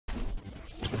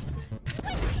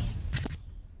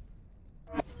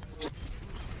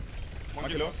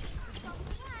Monkey low.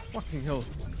 Fucking hell.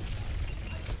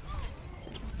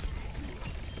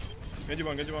 Genji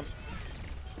one, Genji one.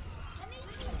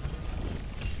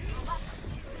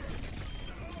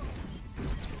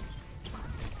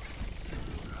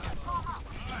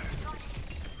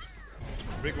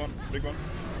 Break one, break one.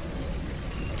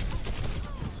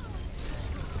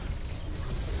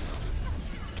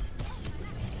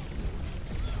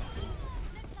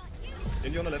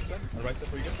 Genji on the left side, and right side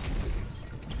for you guys.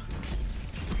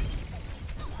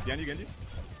 Genji, Genji.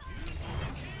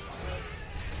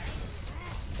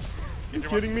 You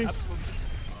kidding me?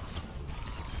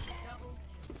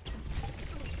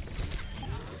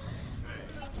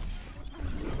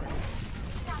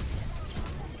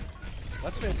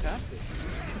 That's fantastic.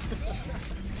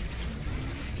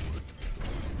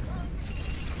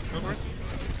 Go for it.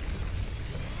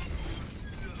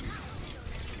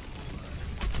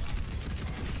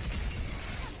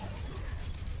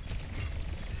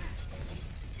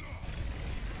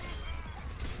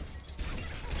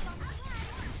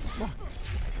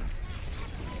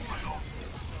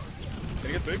 Can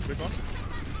you get big? Big one?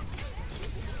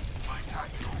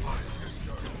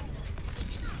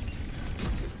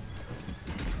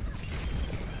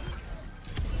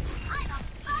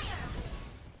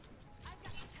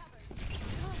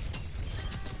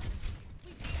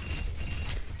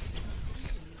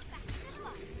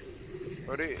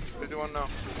 Ready? 51 now.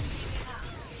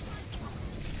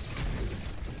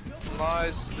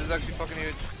 Nice. This is actually fucking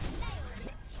huge.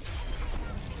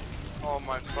 Oh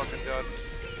my fucking god.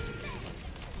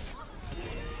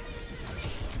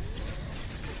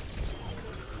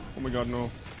 Oh my god,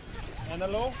 no. And a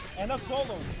low, and a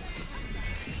solo.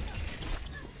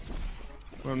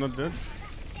 Well, I'm not dead.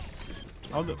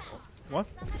 How the... What?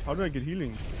 How did I get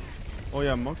healing? Oh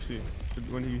yeah, Moxie.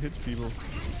 When he hits people.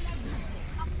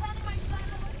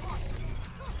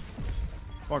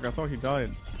 Fuck, I thought he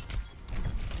died.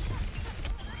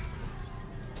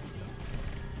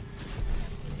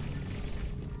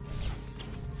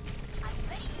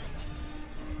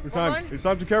 It's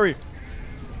time to carry.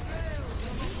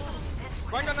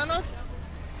 Right, no.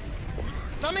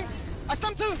 Stumming. I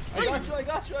stunned too. I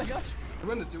got you. You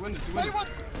win this. Tell you what.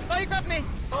 Oh, you got me.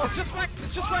 Oh. It's just right.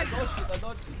 I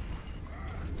dodged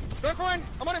it. Go for one.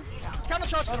 I'm on him. Counter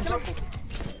charge. Kill him.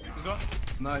 This one?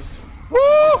 Nice. Woo!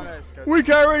 Nice, guys. We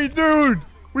carried, dude!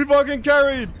 We fucking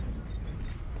carried!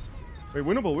 Wait,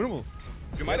 winnable.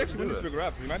 You might actually win this big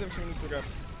grab. We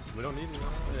don't need it.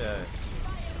 Yeah.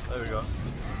 There we go.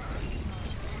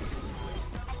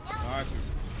 Nice.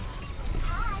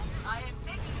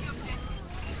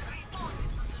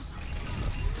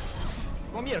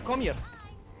 Come here.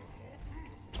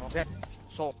 Okay.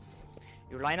 So,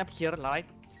 you line up here, like,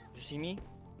 you see me?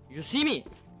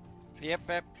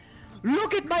 Yep.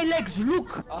 Look at my legs,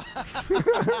 look!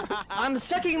 I'm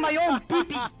sucking my own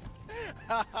pee-pee.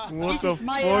 What This the is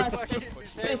my fuck?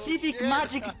 specific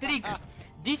magic trick.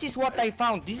 This is what I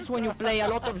found. This is when you play a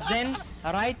lot of Zen,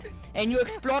 right? And you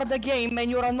explore the game and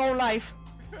you're on no life.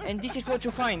 And this is what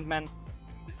you find, man.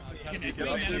 It's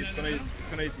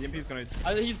gonna eat. EMP's gonna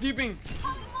eat. He's sleeping.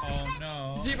 Oh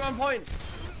no. He's sleeping on point.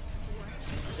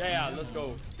 Yeah, let's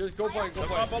go. Just go point.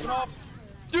 Open up.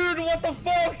 Dude, what the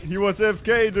fuck? He was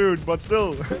FK, dude, but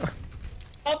still.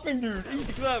 Upping, dude.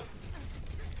 Easy clap.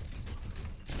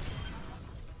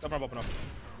 Open up.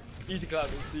 Easy clap.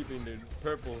 He's sleeping, dude.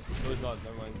 Purple. No, it's not.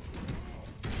 Never mind.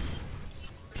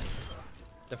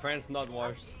 The friend's not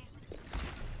washed.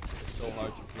 It's so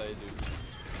hard to play, dude.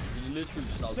 You literally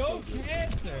just So outscored, dude.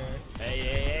 cancer.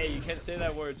 Hey, you can't say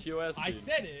that word. TOS, dude. I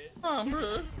said it.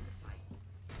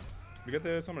 We get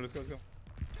the summer. Let's go.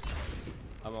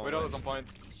 I'm on. Widow is on point.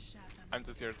 I'm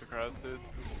just here to cross, dude.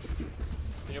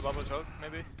 Can you bubble choke,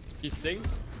 maybe? He's Sting.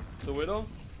 The Widow.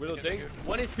 Widow Okay, Sting. thank you.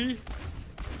 1 HP.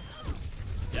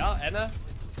 Yeah, Anna.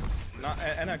 Nah,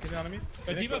 Anna, can you on me?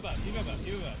 But D.Va behind. D.Va behind.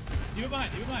 D.Va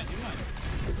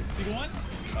 1.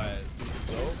 Alright.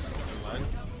 Go. Never mind.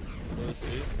 Let's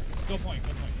see. Go point.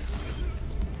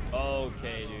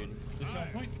 Okay, dude. This on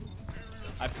point.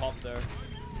 I popped there.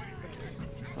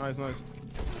 Nice.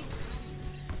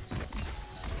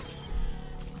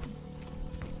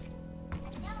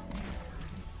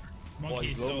 Monkey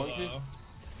he's low, solo. monkey?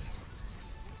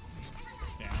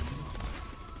 Yeah.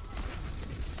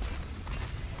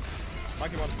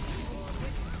 Monkey one.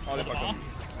 Oh, they fucked up.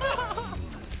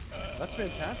 That's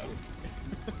fantastic.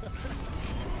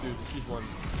 Dude, he's one.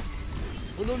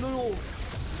 Oh no.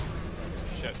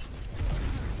 Shit.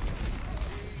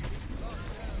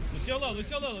 Lucio low.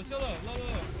 Low.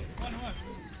 One.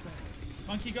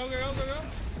 Monkey, go.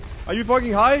 Are you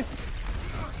fucking high?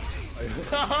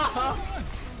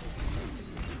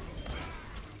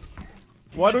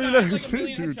 Why don't you let him like a sit,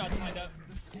 million dude? headshots lined up.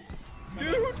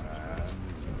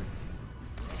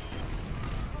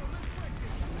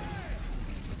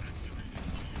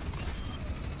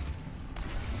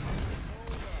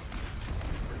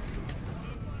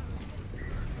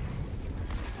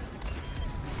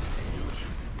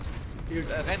 Dude!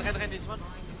 Ren, this one.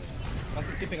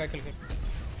 I'm skipping, I kill him.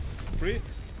 Free.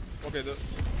 Okay, the.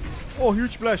 Oh,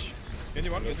 huge splash.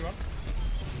 Anyone? Good.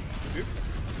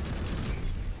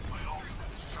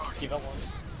 Keep up one.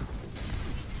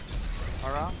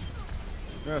 Mara.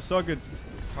 Yeah, suck it.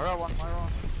 Mara one.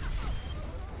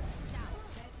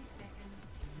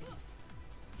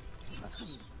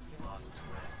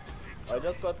 I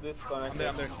just got disconnected.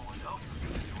 I'm there.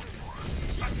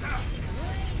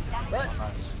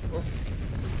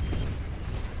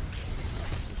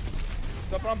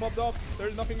 Dafran popped off.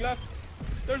 There's nothing left.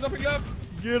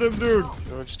 Get him, dude.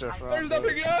 Good stuff, There's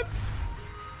nothing left.